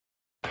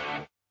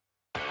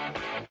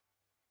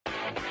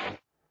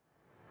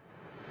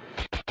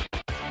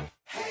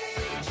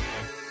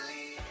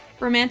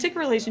Romantic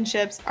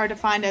relationships are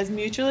defined as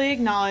mutually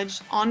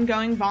acknowledged,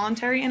 ongoing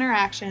voluntary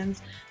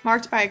interactions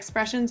marked by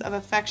expressions of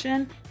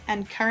affection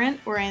and current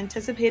or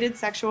anticipated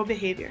sexual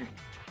behavior.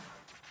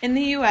 In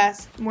the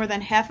U.S., more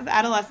than half of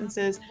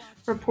adolescents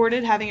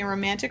reported having a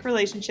romantic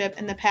relationship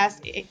in the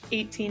past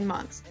 18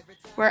 months,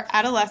 where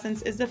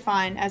adolescence is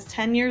defined as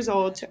 10 years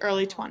old to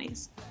early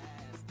 20s.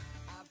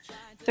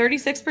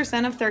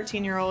 36% of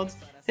 13-year-olds,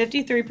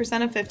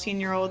 53% of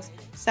 15-year-olds,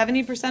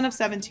 70% of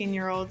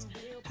 17-year-olds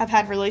have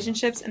had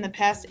relationships in the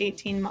past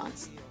 18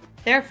 months.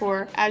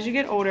 Therefore, as you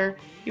get older,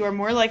 you are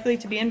more likely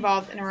to be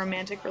involved in a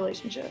romantic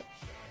relationship.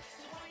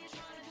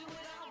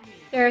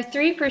 There are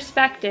 3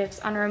 perspectives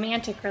on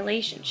romantic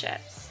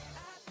relationships.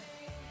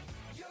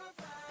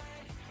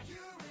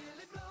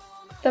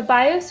 The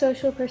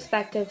biosocial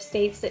perspective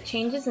states that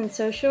changes in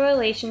social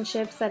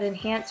relationships that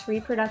enhance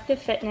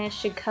reproductive fitness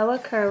should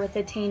co-occur with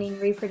attaining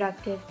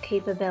reproductive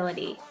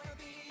capability.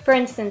 For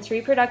instance,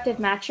 reproductive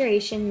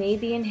maturation may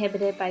be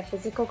inhibited by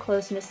physical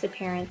closeness to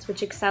parents,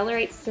 which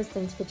accelerates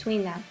distance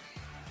between them.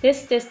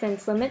 This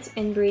distance limits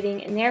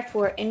inbreeding and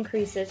therefore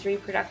increases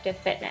reproductive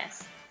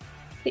fitness.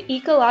 The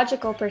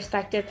ecological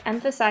perspective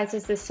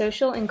emphasizes the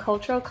social and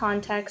cultural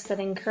contexts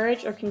that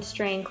encourage or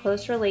constrain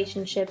close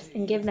relationships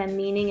and give them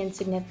meaning and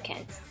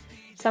significance.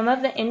 Some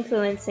of the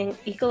influencing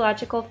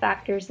ecological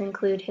factors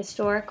include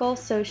historical,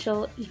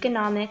 social,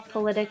 economic,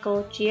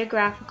 political,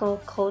 geographical,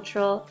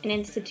 cultural, and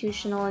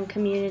institutional and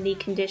community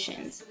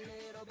conditions.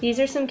 These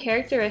are some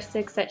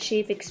characteristics that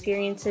shape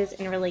experiences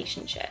in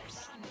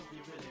relationships.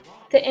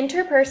 The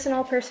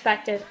interpersonal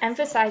perspective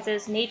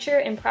emphasizes nature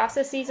and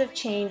processes of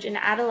change in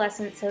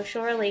adolescent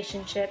social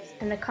relationships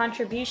and the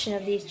contribution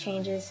of these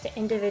changes to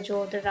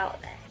individual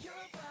development.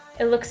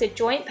 It looks at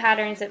joint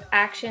patterns of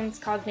actions,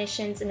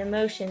 cognitions, and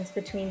emotions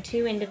between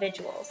 2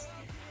 individuals.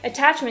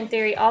 Attachment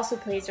theory also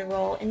plays a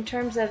role in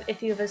terms of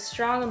if you have a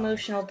strong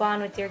emotional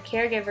bond with your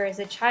caregiver as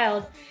a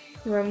child,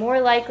 you are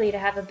more likely to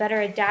have a better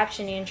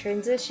adaptation and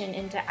transition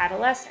into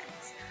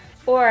adolescence,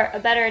 or a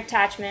better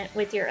attachment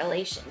with your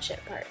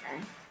relationship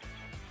partner.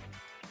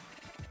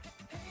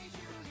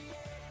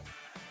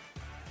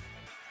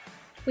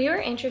 We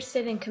were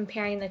interested in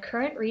comparing the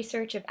current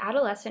research of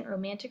adolescent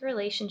romantic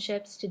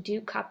relationships to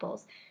Duke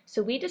couples,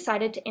 so we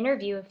decided to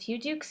interview a few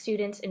Duke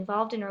students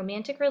involved in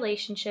romantic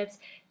relationships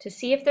to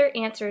see if their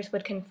answers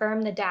would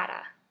confirm the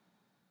data.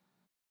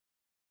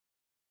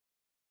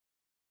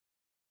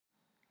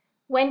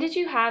 When did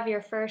you have your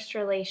first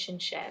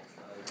relationship?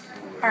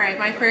 Alright,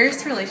 my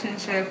first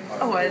relationship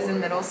was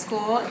in middle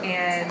school,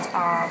 and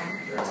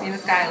me and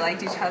this guy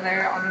liked each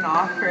other on and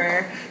off for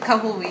a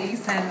couple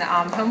weeks, and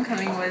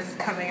homecoming was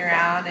coming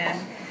around, and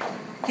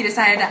he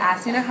decided to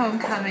ask me to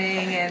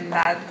homecoming, and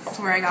that's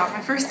where I got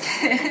my first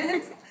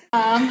kiss.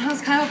 I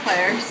was kind of a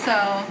player,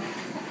 so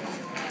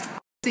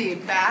see,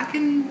 back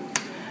in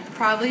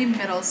probably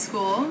middle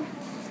school,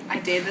 I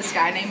dated this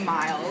guy named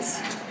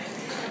Miles,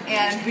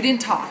 and we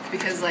didn't talk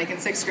because like in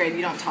 6th grade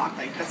you don't talk,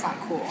 like that's not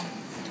cool.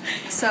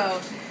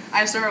 So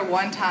I just remember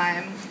one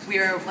time we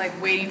were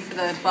like waiting for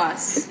the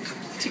bus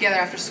together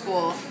after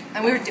school,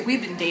 and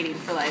we'd been dating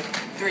for like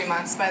 3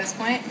 months by this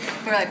point.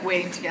 We were like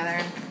waiting together,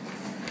 and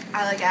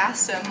I like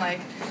asked him, like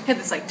he had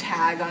this like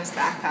tag on his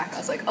backpack. I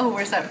was like, oh,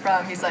 where's that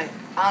from? He's like,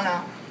 I don't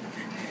know.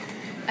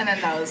 And then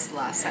that was the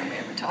last time we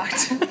ever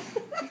talked.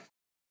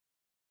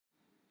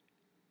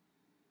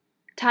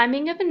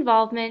 Timing of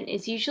involvement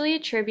is usually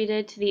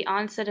attributed to the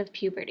onset of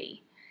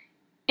puberty.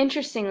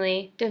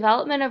 Interestingly,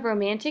 development of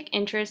romantic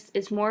interest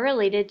is more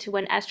related to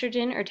when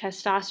estrogen or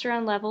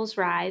testosterone levels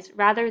rise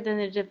rather than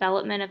the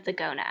development of the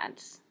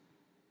gonads.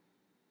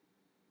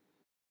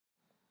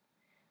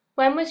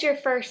 When was your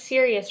first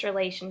serious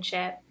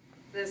relationship?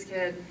 This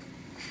kid.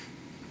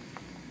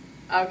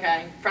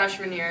 Okay,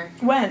 freshman year.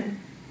 When?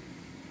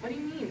 What do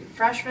you mean?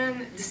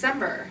 Freshman,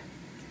 December.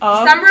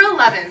 Oh. December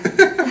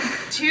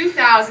 11th,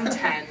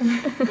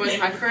 2010 was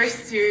my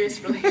first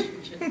serious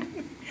relationship.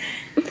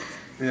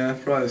 Yeah,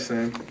 probably the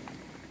same.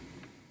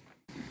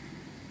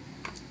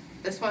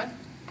 This one?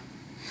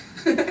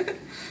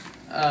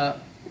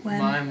 When?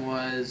 Mine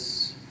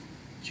was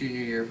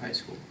junior year of high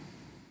school.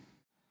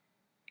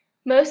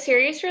 Most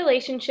serious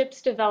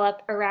relationships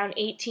develop around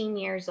 18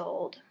 years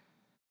old.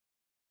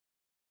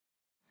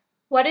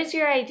 What is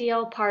your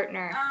ideal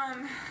partner?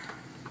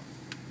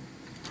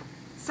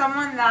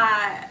 Someone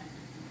that's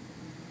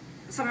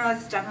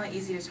definitely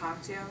easy to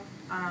talk to,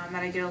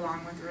 that I get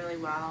along with really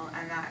well,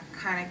 and that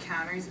kind of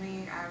counters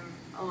me. I'm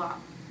a lot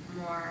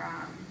more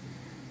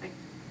like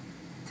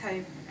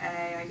type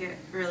A. I get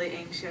really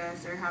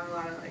anxious or have a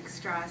lot of like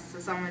stress. So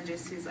someone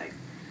just who's like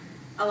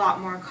a lot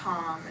more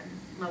calm and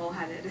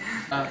level-headed.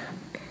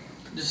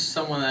 Just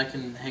someone that I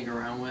can hang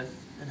around with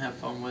and have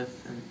fun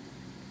with, and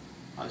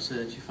obviously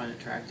that you find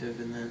attractive,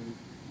 and then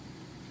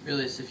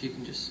really it's if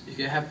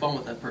you have fun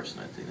with that person,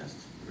 I think that's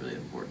really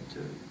important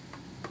too.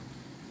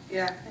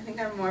 Yeah, I think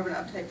I'm more of an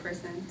uptight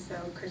person, so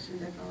Christian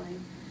definitely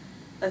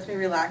lets me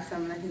relax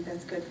some, and I think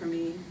that's good for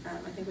me.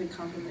 I think we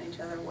complement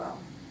each other well.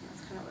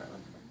 That's kind of what I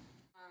look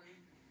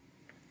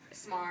for.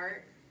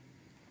 Smart,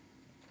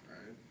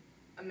 right.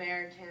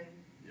 American,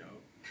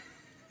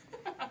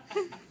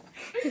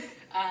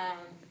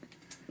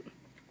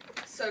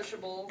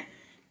 Sociable.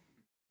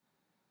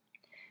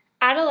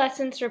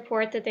 Adolescents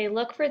report that they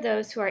look for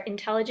those who are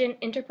intelligent,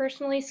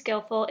 interpersonally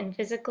skillful, and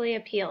physically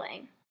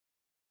appealing.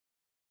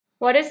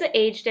 What is the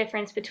age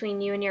difference between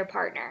you and your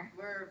partner?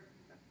 We're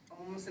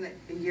almost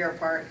a year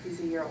apart. He's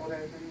a year older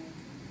than me.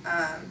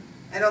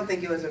 I don't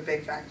think it was a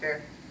big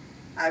factor.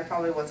 I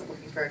probably wasn't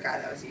looking for a guy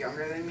that was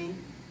younger than me.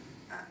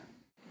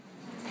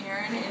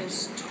 Aaron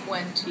is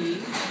 20,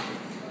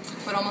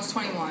 but almost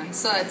 21,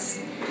 so this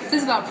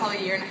is about probably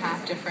a year and a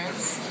half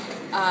difference,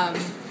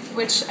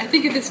 which I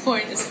think at this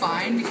point is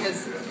fine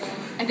because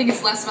I think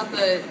it's less about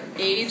the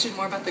age and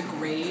more about the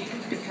grade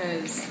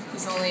because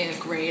he's only a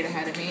grade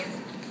ahead of me,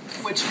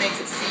 which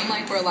makes it seem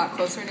like we're a lot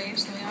closer in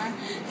age than we are.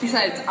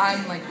 Besides,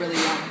 I'm like really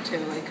young too,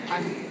 like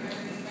I'm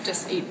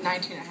just 19 and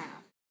a half.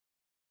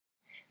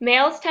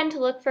 Males tend to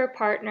look for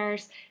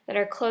partners that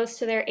are close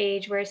to their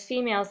age, whereas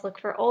females look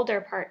for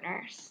older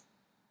partners.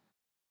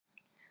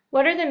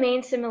 What are the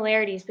main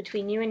similarities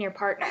between you and your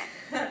partner?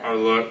 Our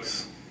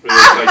looks. We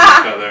look like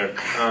each other.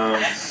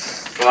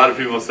 A lot of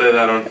people say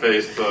that on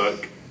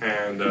Facebook,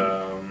 and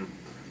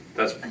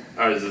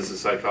is this a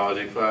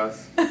psychology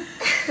class?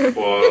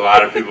 Well, a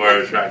lot of people are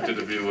attracted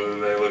to people who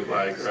they look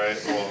like,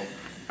 right? Well,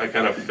 that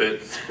kind of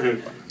fits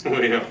who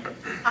we are.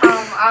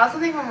 I also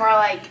think we're more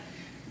like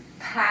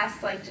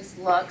past like just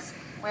looks.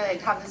 We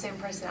like have the same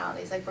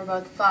personalities. Like we're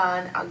both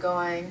fun,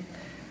 outgoing.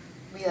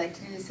 We like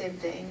to do the same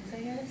things,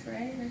 I guess,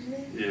 right?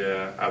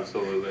 Yeah,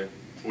 absolutely.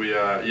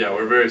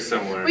 We're very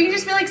similar. We can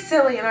just be like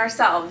silly in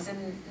ourselves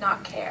and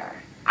not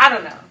care. I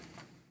don't know.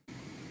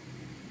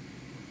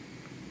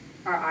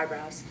 Our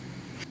eyebrows.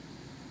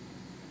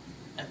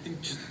 I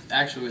think just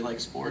actually we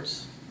like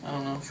sports. I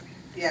don't know.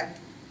 Yeah.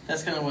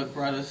 That's kind of what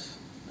brought us.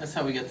 That's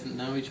how we get to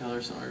know each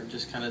other. So, or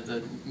just kind of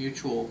the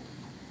mutual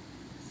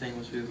thing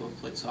was we both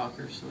played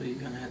soccer, so we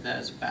kind of had that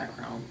as a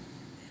background.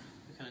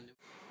 We kind of knew.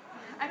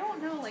 I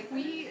don't know, like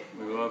we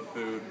love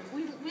food.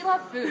 We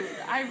love food.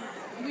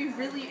 We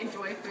really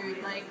enjoy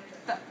food. Like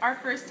our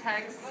first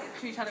text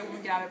to each other when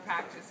we get out of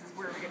practice is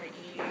where are we gonna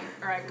eat,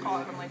 or I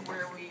call him like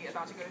where are we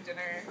about to go to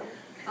dinner.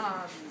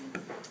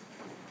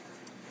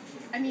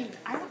 I mean,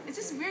 it's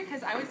just weird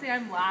because I would say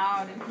I'm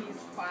loud and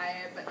he's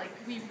quiet, but like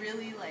we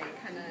really like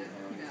kind of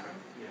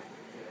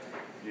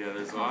Yeah,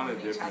 there's a lot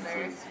of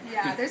differences.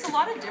 Yeah, there's a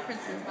lot of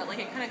differences, but like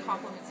it kind of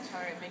complements each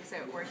other. It makes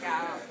it work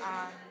out.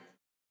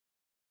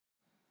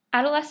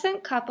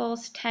 Adolescent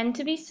couples tend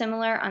to be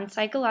similar on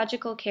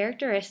psychological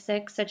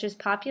characteristics such as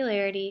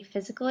popularity,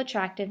 physical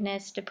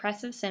attractiveness,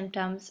 depressive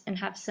symptoms, and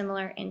have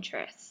similar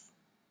interests.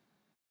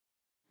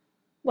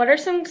 What are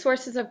some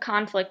sources of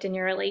conflict in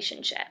your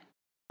relationship?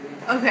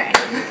 Okay.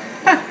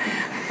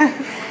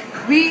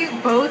 We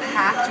both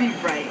have to be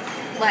right.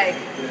 Like,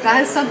 that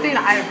is something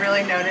I've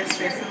really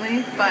noticed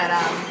recently, but,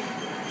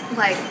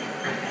 like,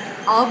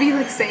 I'll be,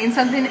 like, saying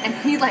something, and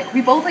he, like,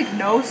 we both, like,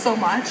 know so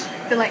much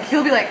that, like,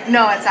 he'll be like,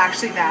 no, it's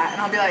actually that,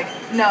 and I'll be like,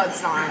 no,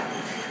 it's not.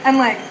 And,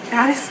 like,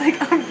 that is, like,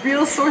 a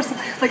real source of,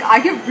 like, I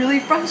get really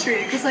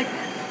frustrated, because, like,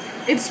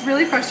 it's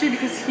really frustrating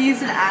because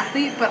he's an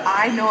athlete, but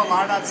I know a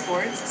lot about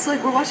sports. So,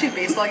 like, we're watching a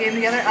baseball game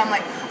together, and I'm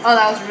like, oh,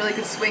 that was a really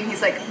good swing.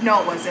 He's like,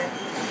 no, it wasn't.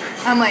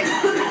 I'm like,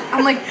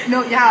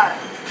 no, yeah,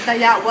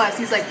 it was.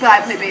 He's like, but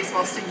I play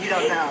baseball, so you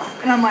don't know.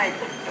 And I'm like,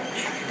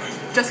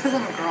 just because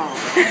I'm a girl.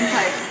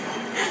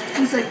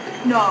 He's like,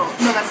 no,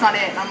 that's not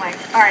it. And I'm like,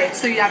 all right,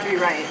 so you have to be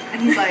right.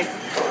 And he's like,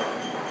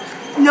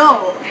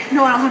 no, I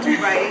don't have to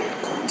be right.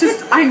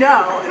 Just, I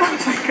know. And I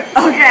was like,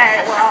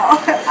 okay, well,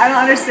 I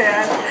don't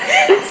understand.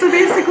 So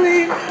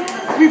basically,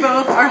 we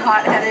both are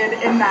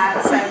hot-headed in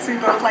that sense. We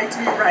both like to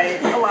be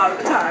right a lot of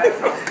the time.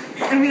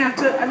 And we have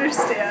to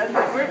understand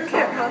that we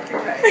can't both be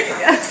right, I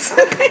guess.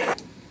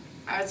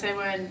 I would say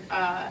when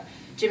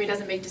Jimmy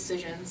doesn't make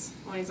decisions.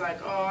 When he's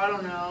like, oh, I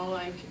don't know,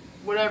 like,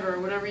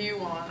 whatever you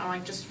want. I'm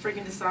like, just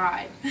freaking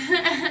decide.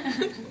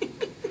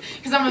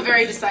 Because I'm a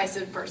very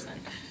decisive person.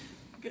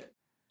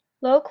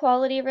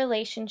 Low-quality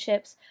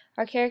relationships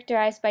are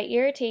characterized by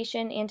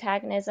irritation,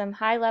 antagonism,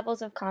 high levels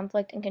of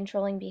conflict, and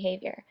controlling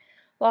behavior,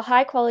 while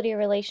high-quality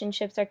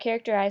relationships are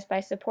characterized by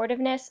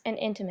supportiveness and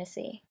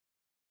intimacy.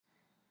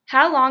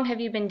 How long have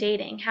you been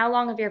dating? How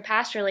long have your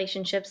past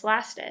relationships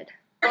lasted?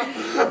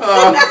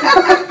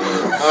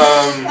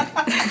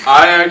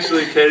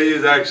 Katie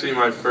is actually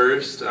my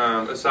first,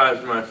 aside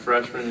from my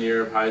freshman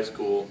year of high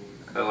school,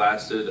 that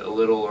lasted a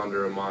little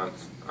under a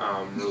month.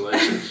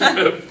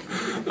 Relationship.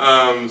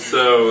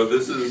 So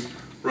this is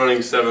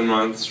running 7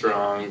 months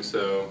strong.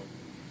 So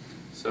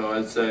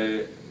I'd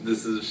say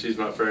she's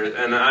my first.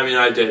 And I mean,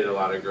 I dated a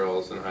lot of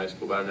girls in high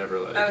school, but I never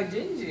like. Oh,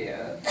 did you?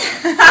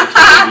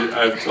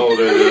 I've told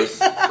her this.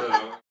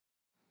 So.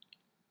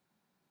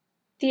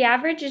 The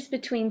average is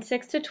between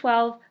 6 to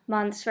 12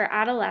 months for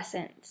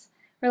adolescents.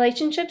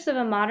 Relationships of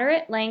a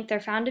moderate length are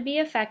found to be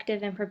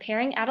effective in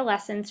preparing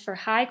adolescents for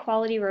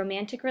high-quality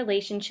romantic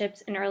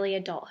relationships in early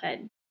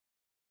adulthood.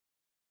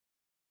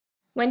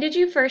 When did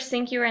you first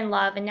think you were in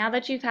love, and now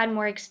that you've had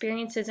more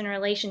experiences in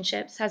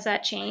relationships, has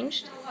that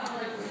changed?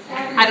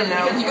 I don't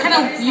know,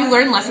 you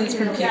learn lessons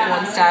from people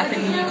and stuff,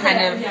 and you kind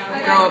of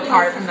grow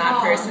apart from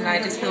that person.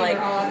 I just feel like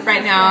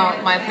right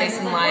now my place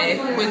in life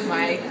with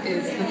Mike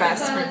is the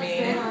best for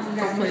me.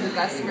 Hopefully the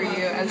best for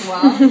you as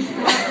well.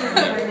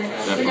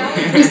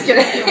 Just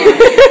kidding.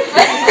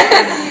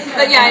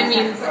 But yeah, I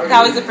mean,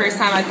 that was the first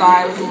time I thought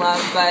I was in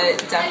love,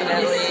 but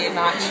definitely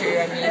not true.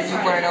 I mean, you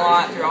learn a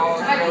lot through all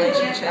of the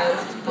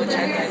relationships, which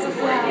I think is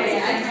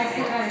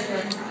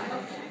important.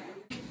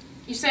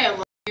 You say I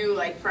love you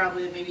like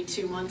probably maybe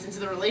 2 months into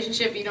the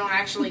relationship. You don't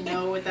actually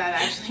know what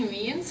that actually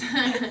means.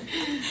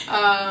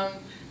 I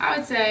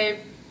would say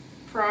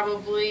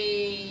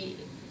probably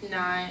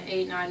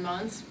 8, 9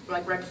 months,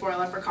 like right before I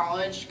left for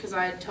college, because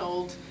I had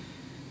told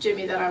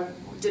Jimmy that I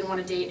didn't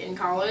want to date in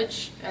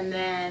college, and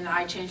then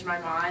I changed my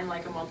mind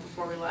like a month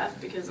before we left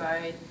because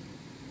I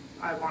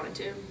wanted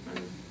to, and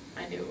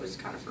I knew it was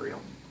kind of for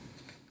real.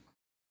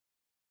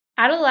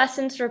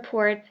 Adolescents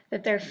report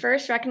that their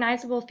first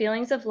recognizable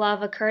feelings of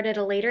love occurred at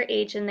a later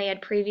age than they had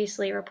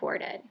previously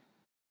reported.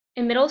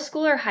 In middle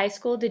school or high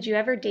school, did you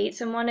ever date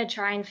someone to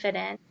try and fit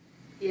in?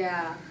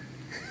 Yeah.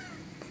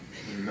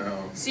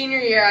 No. Senior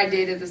year, I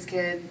dated this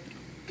kid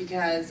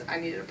because I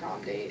needed a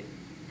prom date.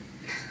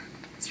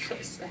 It's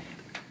really sad.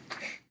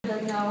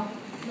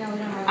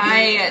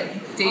 I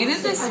dated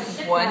this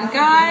one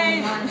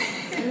guy.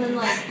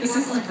 This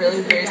is really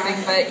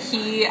embarrassing, but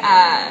he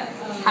had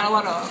a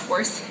lot of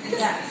horses,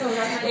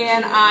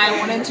 and I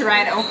wanted to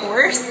ride a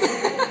horse.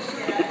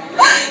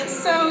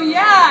 So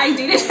yeah, I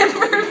dated him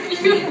for a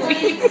few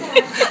weeks.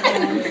 I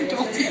never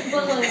told you.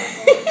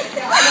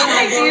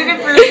 I dated him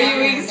for a few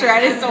weeks to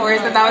ride his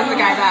horse, and that was the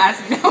guy that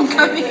asked me, "No, I'm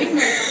coming."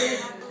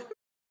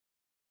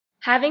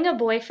 Having a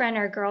boyfriend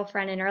or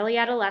girlfriend in early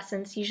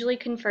adolescence usually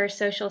confers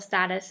social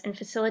status and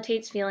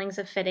facilitates feelings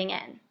of fitting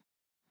in.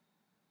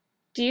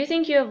 Do you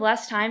think you have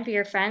less time for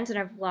your friends and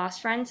have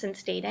lost friends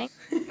since dating?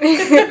 I'm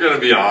gonna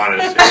be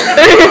honest.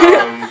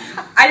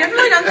 I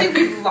definitely don't think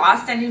we've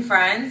lost any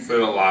friends. We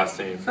haven't lost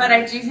any friends. But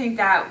I do think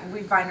that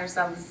we find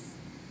ourselves,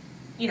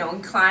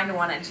 inclined to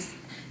want to just,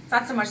 it's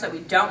not so much that we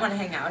don't want to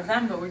hang out with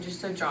them, but we're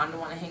just so drawn to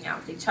want to hang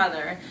out with each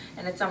other.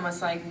 And it's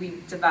almost like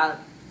we've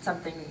developed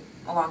something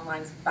along the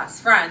lines of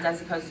best friends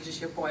as opposed to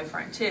just your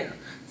boyfriend too.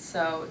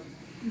 So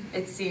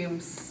it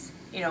seems,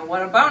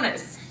 what a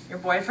bonus. Your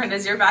boyfriend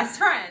is your best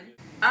friend.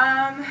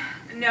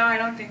 No, I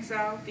don't think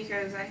so,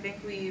 because I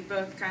think we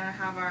both kind of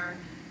have our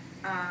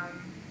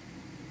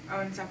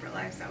own separate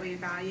lives that we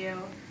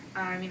value.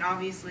 I mean,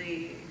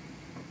 obviously,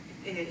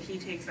 he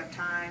takes up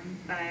time,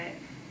 but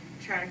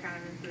try to kind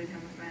of include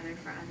him with my other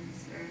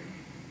friends, or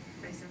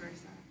vice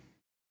versa.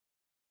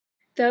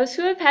 Those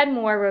who have had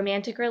more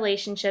romantic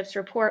relationships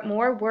report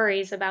more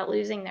worries about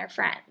losing their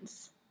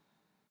friends.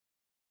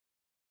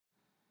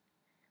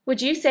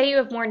 Would you say you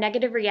have more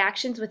negative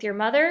reactions with your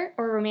mother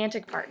or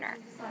romantic partner?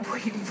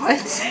 Wait, what?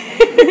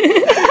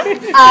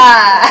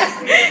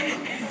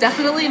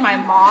 Definitely my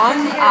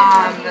mom,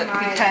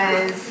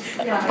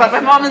 but my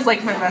mom is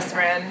like my best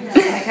friend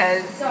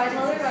because,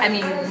 I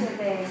mean,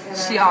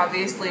 she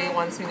obviously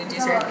wants me to do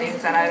certain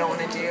things that I don't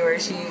want to do, or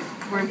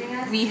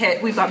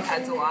we bump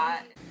heads a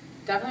lot.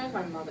 Definitely with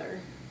my mother.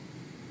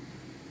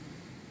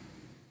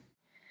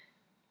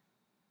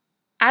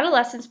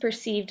 Adolescents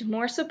perceived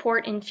more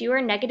support and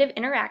fewer negative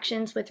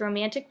interactions with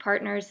romantic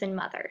partners than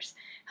mothers.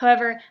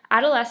 However,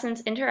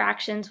 adolescents'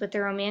 interactions with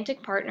their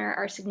romantic partner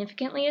are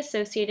significantly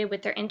associated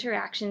with their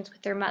interactions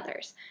with their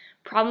mothers.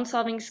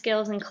 Problem-solving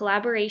skills and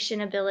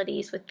collaboration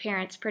abilities with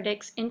parents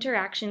predicts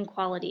interaction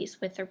qualities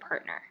with their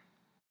partner.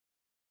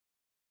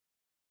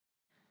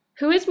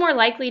 Who is more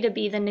likely to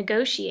be the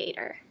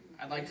negotiator?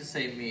 I'd like to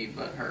say me,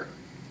 but her.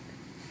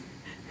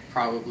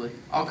 Probably.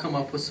 I'll come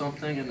up with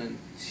something and then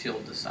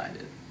she'll decide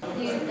it.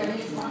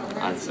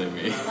 I'd say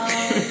me.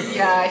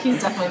 Yeah,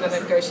 he's definitely the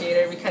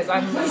negotiator because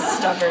I'm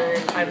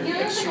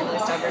extremely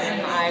stubborn,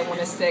 and I want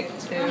to stick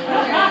to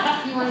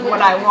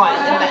what I want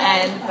in the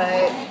end,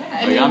 but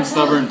I'm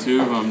stubborn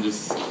too, but I'm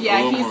just a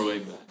little more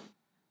laid back.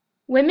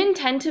 Women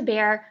tend to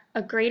bear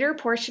a greater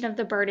portion of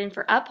the burden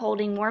for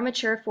upholding more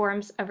mature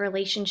forms of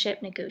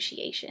relationship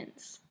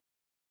negotiations.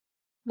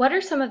 What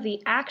are some of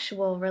the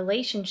actual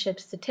relationship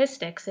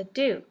statistics at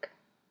Duke?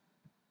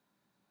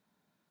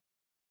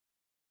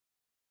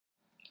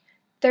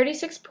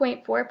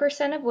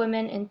 36.4% of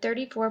women and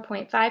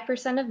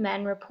 34.5% of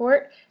men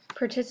report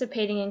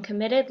participating in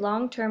committed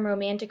long-term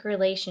romantic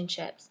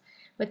relationships,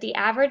 with the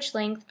average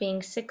length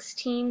being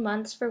 16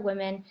 months for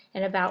women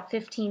and about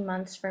 15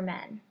 months for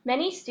men.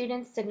 Many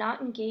students did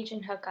not engage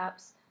in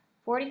hookups.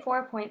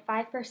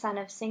 44.5%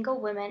 of single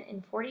women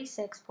and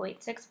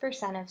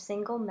 46.6% of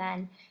single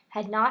men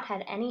had not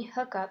had any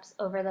hookups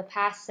over the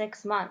past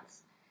 6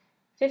 months.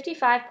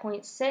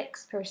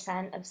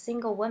 55.6% of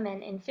single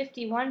women and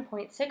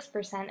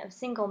 51.6% of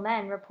single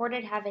men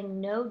reported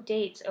having no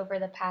dates over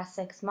the past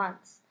 6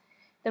 months.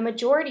 The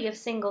majority of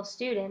single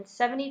students,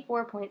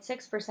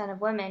 74.6%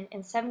 of women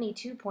and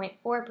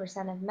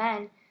 72.4% of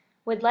men,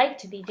 would like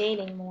to be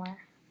dating more.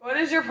 What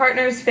is your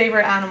partner's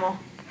favorite animal?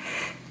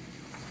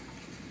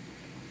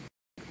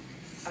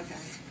 Okay.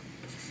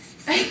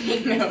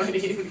 You know what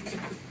he is.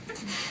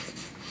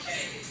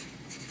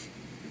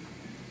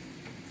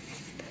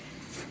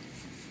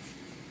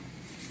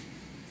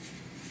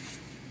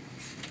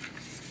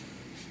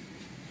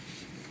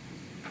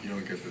 You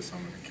don't get this, I'm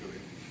gonna kill you.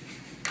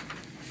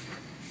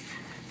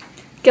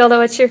 Gilda,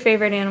 what's your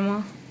favorite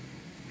animal?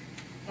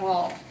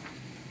 Well,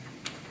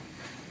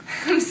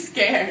 I'm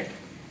scared.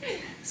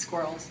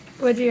 Squirrels.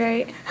 What'd you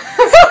write?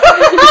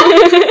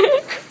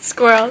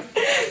 Squirrels.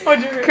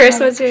 What'd you write? Chris,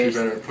 what's You yours?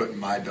 better put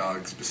my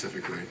dog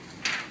specifically.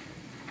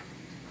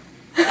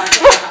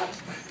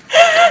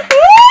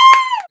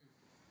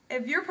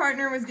 If your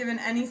partner was given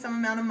any some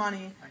amount of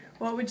money,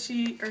 what would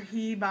she or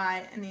he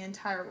buy in the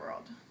entire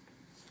world?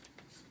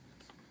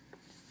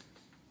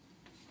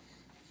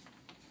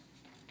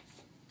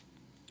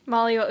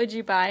 Molly, what would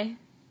you buy?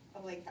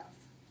 A lake house.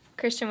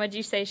 Christian, what'd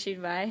you say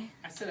she'd buy?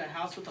 I said a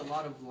house with a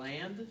lot of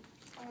land.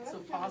 So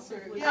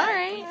possibly. Yeah, All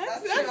right.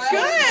 That's good.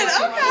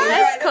 Okay.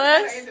 That's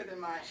close.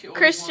 She always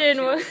Christian,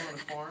 wanted what- to live on a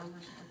farm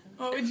or something.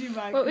 What would you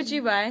buy? What would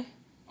you buy?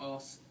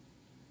 Well,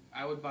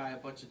 I would buy a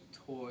bunch of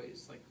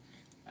toys, like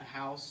a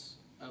house,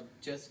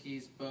 jet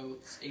skis,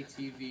 boats,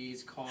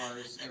 ATVs,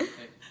 cars,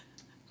 everything.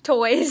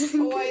 Toys.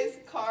 Toys,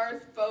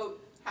 cars,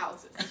 boat,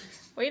 houses.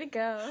 Way to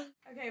go.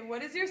 Okay,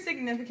 what is your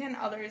significant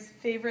other's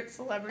favorite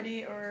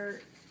celebrity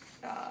or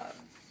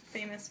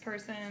famous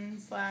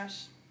person /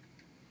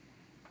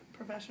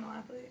 professional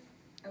athlete?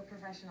 Oh,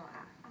 professional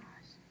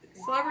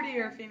Celebrity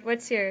or famous?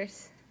 What's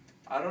yours?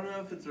 I don't know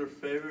if it's her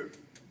favorite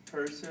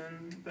famous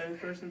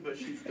person, but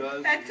she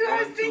does That's who I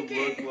was want to look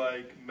thinking.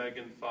 like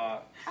Megan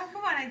Fox. Oh,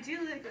 come on, I do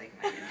look like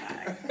Megan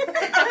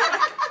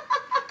Fox.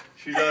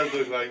 She does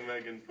look like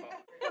Megan Fox.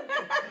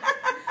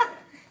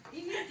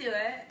 You can do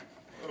it.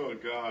 Oh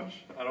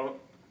gosh, I don't.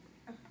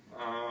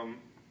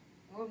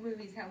 What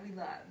movies have we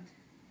loved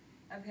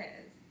of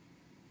his?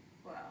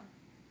 Well,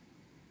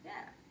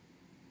 yeah.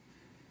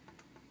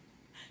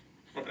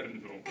 I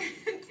don't know.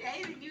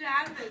 Hey, you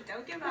have this.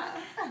 Don't give up.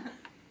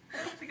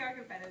 Look how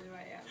competitive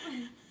I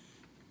am.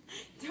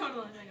 Don't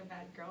look like a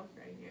bad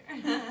girlfriend here.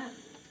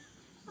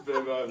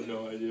 Babe, I have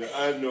no idea. I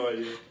have no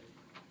idea.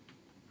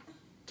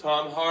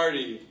 Tom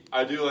Hardy.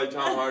 I do like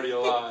Tom Hardy a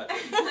lot.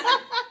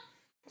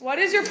 What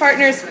is your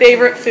partner's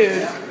favorite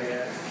food?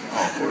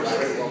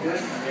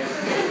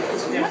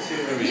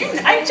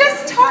 I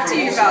just talked to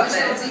you about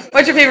this.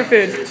 What's your favorite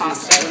food?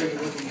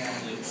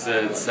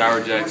 It's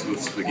Sour Jacks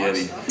with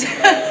spaghetti.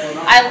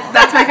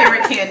 That's my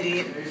favorite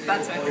candy.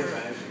 That's my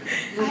favorite.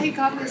 I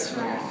got this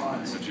from.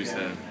 That's what you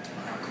said.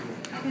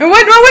 And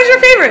what was your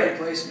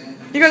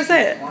favorite? You gotta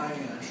say it.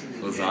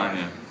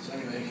 Lasagna.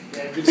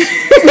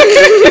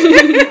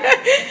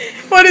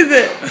 What is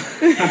it?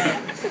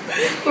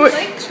 You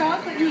like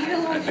chocolate? You eat a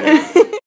lot of chocolate.